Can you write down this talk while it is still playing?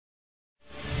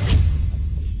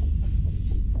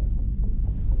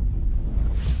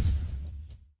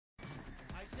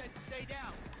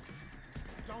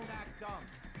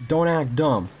Don't act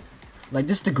dumb. Like,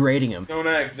 just degrading him. Don't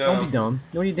act Don't be dumb. dumb.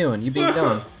 What are you doing? You being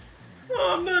dumb.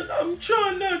 I'm not. I'm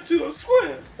trying not to. I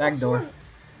swear. Back I door. swear.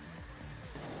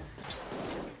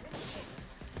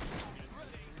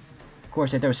 Of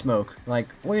course, they throw smoke. Like,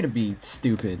 way to be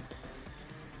stupid.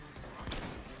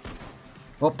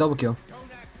 Oh, double kill.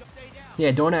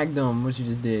 Yeah, don't act dumb, what you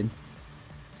just did.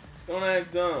 Don't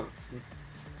act dumb.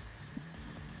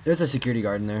 There's a security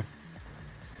guard in there.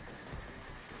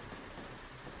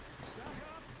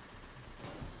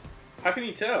 How can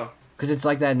you tell? Because it's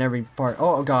like that in every part.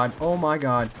 Oh, God. Oh, my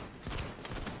God.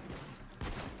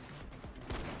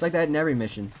 It's like that in every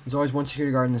mission. There's always one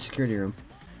security guard in the security room.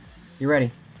 You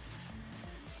ready?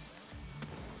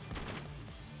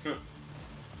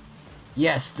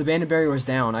 Yes, the bandit barrier was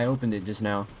down. I opened it just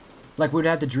now. Like, we'd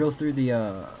have to drill through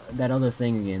the, that other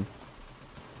thing again.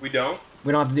 We don't?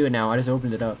 We don't have to do it now. I just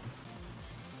opened it up.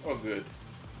 Oh, good.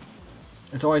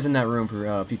 It's always in that room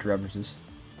for, future references.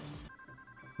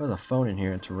 There's a phone in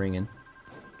here. It's ringing.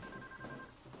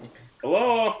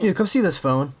 Hello? Dude, come see this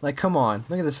phone. Like, come on.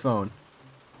 Look at this phone.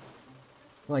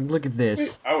 Like, look at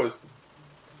this. I was...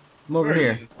 I'm over Where are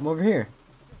here. you? I'm over here.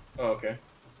 Oh, okay.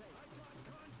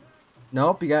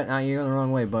 Nope, you're going the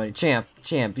wrong way, buddy. Champ,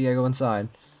 you gotta go inside.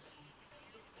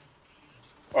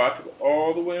 Oh, I have to go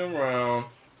all the way around.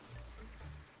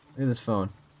 Look at this phone.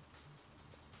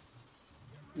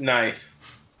 Nice.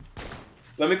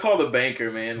 Let me call the banker,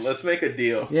 man. Let's make a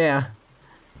deal. Yeah.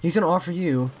 He's gonna offer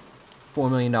you $4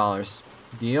 million.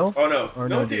 Deal? Oh, no. Or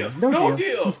no deal. No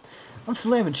deal. I'm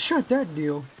slamming shut that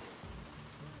deal.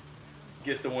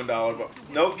 Gets the $1.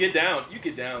 Nope, get down. You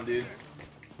get down, dude.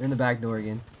 You're in the back door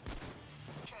again.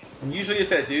 Usually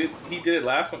it's that dude. He did it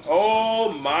last one.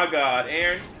 Oh, my God.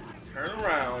 Aaron, turn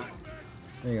around.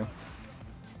 There you go.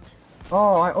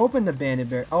 Oh, I opened the bandit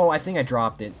bear. Oh, I think I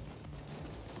dropped it.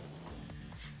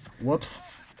 Whoops.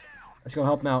 Let's go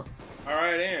help him out. All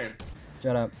right, Aaron.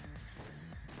 Shut up.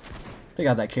 Take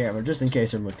out that camera just in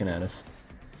case they're looking at us.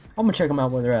 I'm gonna check them out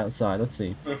while they're outside. Let's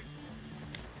see.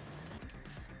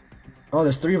 Oh,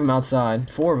 there's 3 of them outside.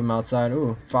 4 of them outside.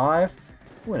 Ooh, 5.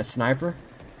 Ooh, and a sniper.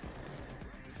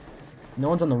 No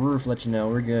one's on the roof. Let you know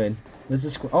we're good. There's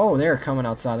this. Oh, they're coming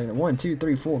outside. Look at 1, 2,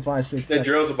 3, 4, 5, 6. That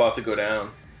drill's about to go down.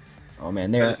 Oh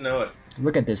man, I they're. just know it.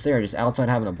 Look at this. They're just outside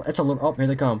having a. It's a little. Oh, here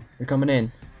they come. They're coming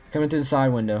in. Coming through the side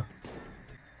window.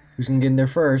 Who's gonna get in there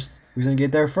first? Who's gonna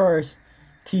get there first?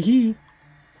 Tee-hee.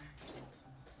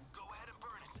 Go ahead and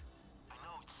burn it. I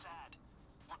know it's sad.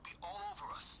 Would be all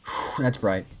over us. That's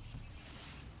bright.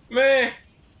 Man.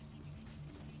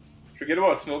 Forget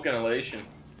about smoke inhalation.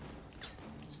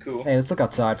 It's cool. Hey, let's look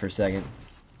outside for a second.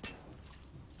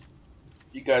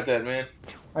 You got that, man.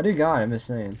 I do got it. I'm just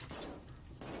saying.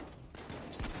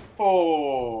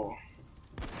 Oh.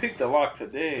 Pick the lock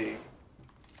today.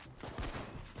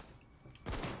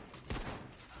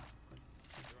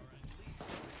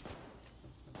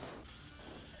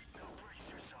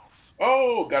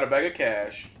 Oh, got a bag of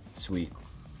cash. Sweet.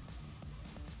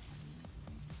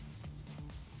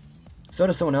 So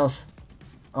does someone else.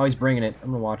 Oh, he's bringing it.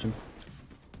 I'm gonna watch him.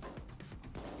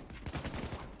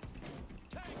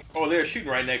 Oh, they're shooting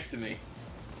right next to me.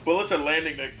 Bullets are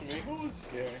landing next to me. Oh, it's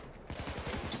scary.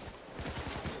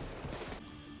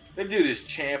 That dude is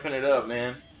champing it up,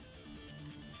 man.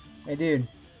 Hey, dude.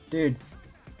 Dude,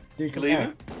 come Leaving?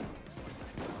 back.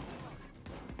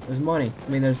 There's money.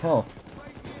 I mean, there's health.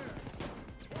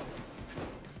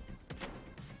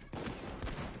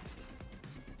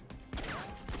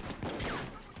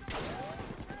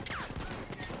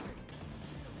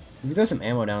 If you throw some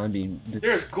ammo down, it'd be.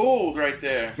 There's gold right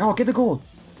there. Yo, get the gold.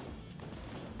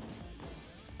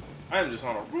 I am just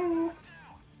on a roll.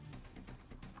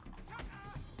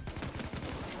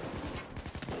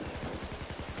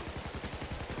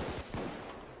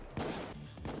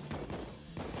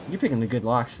 You're picking the good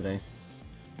locks today.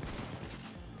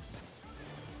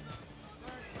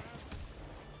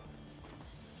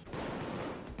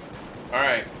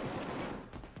 Alright.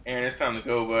 Aaron, it's time to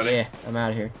go, buddy. Yeah, I'm out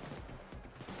of here.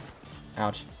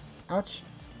 Ouch. Ouch.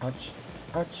 Ouch.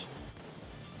 Ouch.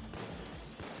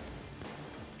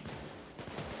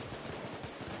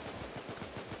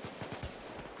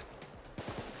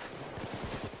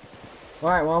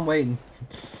 Alright, well, I'm waiting.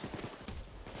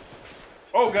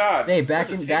 Oh, God. Dave, back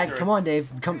There's in, a back. taser. Come on, Dave.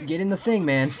 Come, get in the thing,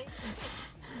 man.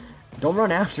 Don't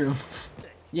run after him.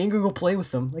 You ain't gonna go play with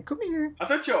them. Like, come here. I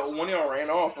thought one of y'all ran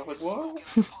off. I was like,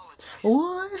 what?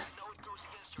 What?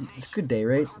 It's a good day,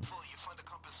 right?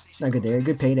 Not a good day, a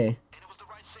good payday.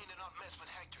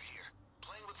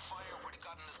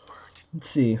 Let's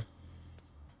see.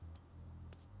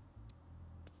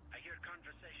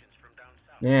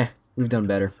 Yeah, we've done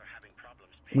better.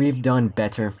 We've done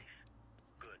better.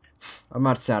 I'm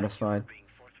not satisfied.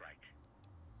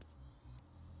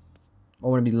 I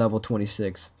want to be level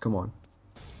 26. Come on.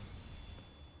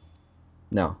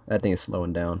 No, that thing is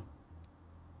slowing down.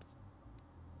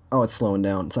 Oh, it's slowing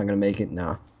down. It's not gonna make it.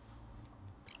 Nah.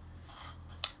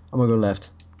 I'm gonna go left.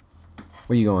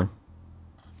 Where you going?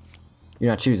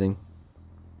 You're not choosing.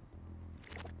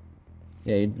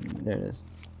 Yeah, there it is.